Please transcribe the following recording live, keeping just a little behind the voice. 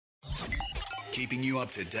Keeping you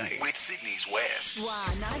up to date with Sydney's West. SWA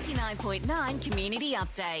 99.9 Community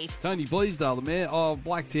Update. Tony Bleasdale, the Mayor of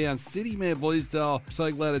Blacktown City. Mayor Bleasdale,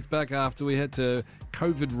 so glad it's back after we had to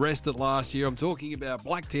COVID rest it last year. I'm talking about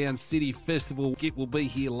Blacktown City Festival. It will be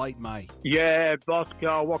here late May. Yeah,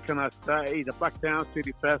 Bosco, what can I say? The Blacktown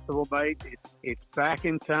City Festival, mate, it's back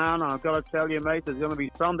in town. And I've got to tell you, mate, there's going to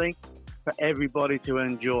be something for everybody to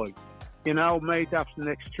enjoy. You know, mate, after an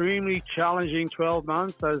extremely challenging 12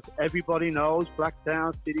 months, as everybody knows,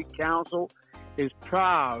 Blacktown City Council is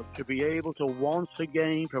proud to be able to once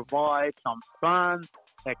again provide some fun,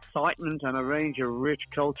 excitement and a range of rich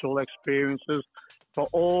cultural experiences for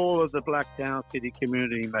all of the Blacktown City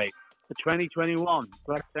community, mate. The 2021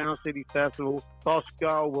 Blacktown City Festival,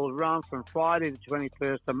 Bosco, will run from Friday the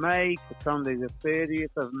 21st of May to Sunday the 30th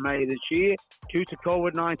of May this year. Due to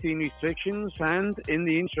COVID-19 restrictions and in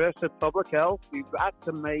the interest of public health, we've had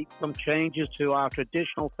to make some changes to our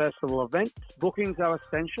traditional festival events. Bookings are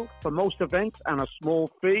essential for most events and a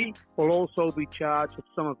small fee will also be charged at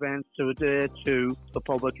some events to adhere to the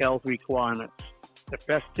public health requirements. The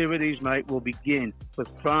festivities, mate, will begin with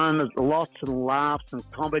fun, lots and laughs and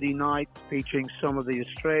comedy nights featuring some of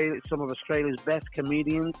Australia's best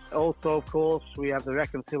comedians. Also, of course, we have the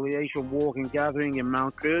Reconciliation Walk and Gathering in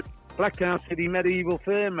Mount Druitt. Blacktown City Medieval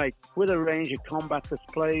Fair, mate, with a range of combat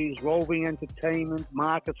displays, roving entertainment,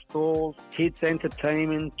 market stalls, kids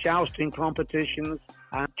entertainment, jousting competitions.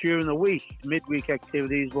 And during the week, midweek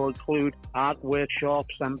activities will include art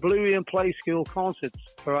workshops and Bluey and Play School concerts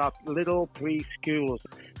for our little preschoolers.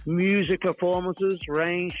 Music performances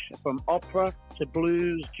range from opera to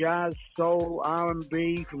blues, jazz, soul,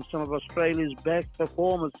 R&B from some of Australia's best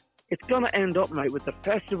performers. It's going to end up, mate, with the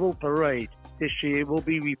festival parade. This year will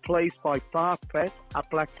be replaced by Park Fest at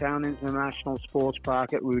Blacktown International Sports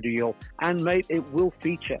Park at Rudy Hill. And, mate, it will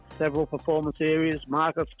feature several performance areas,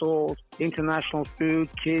 market stalls, international food,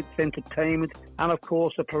 kids, entertainment, and, of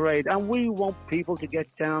course, a parade. And we want people to get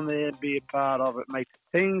down there and be a part of it, mate.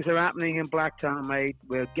 Things are happening in Blacktown, mate.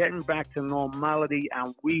 We're getting back to normality,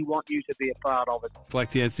 and we want you to be a part of it.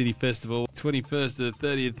 Blacktown City Festival, 21st to the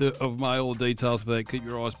 30th of May. All details for that. Keep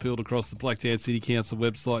your eyes peeled across the Blacktown City Council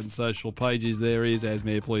website and social pages. There is, as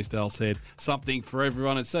Mayor Bleasdale said, something for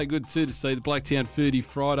everyone. It's so good, too, to see the Blacktown Foodie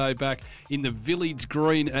Friday back in the Village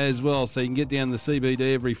Green as well. So you can get down to the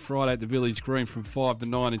CBD every Friday at the Village Green from 5 to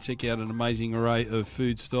 9 and check out an amazing array of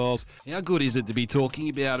food styles. How good is it to be talking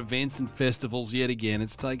about events and festivals yet again?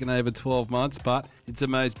 It's taken over 12 months, but it's a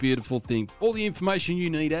most beautiful thing. All the information you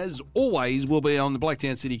need, as always, will be on the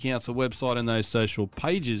Blacktown City Council website and those social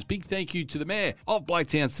pages. Big thank you to the Mayor of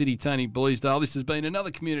Blacktown City, Tony Bleasdale. This has been another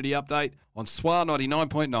community update on SWA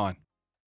 99.9.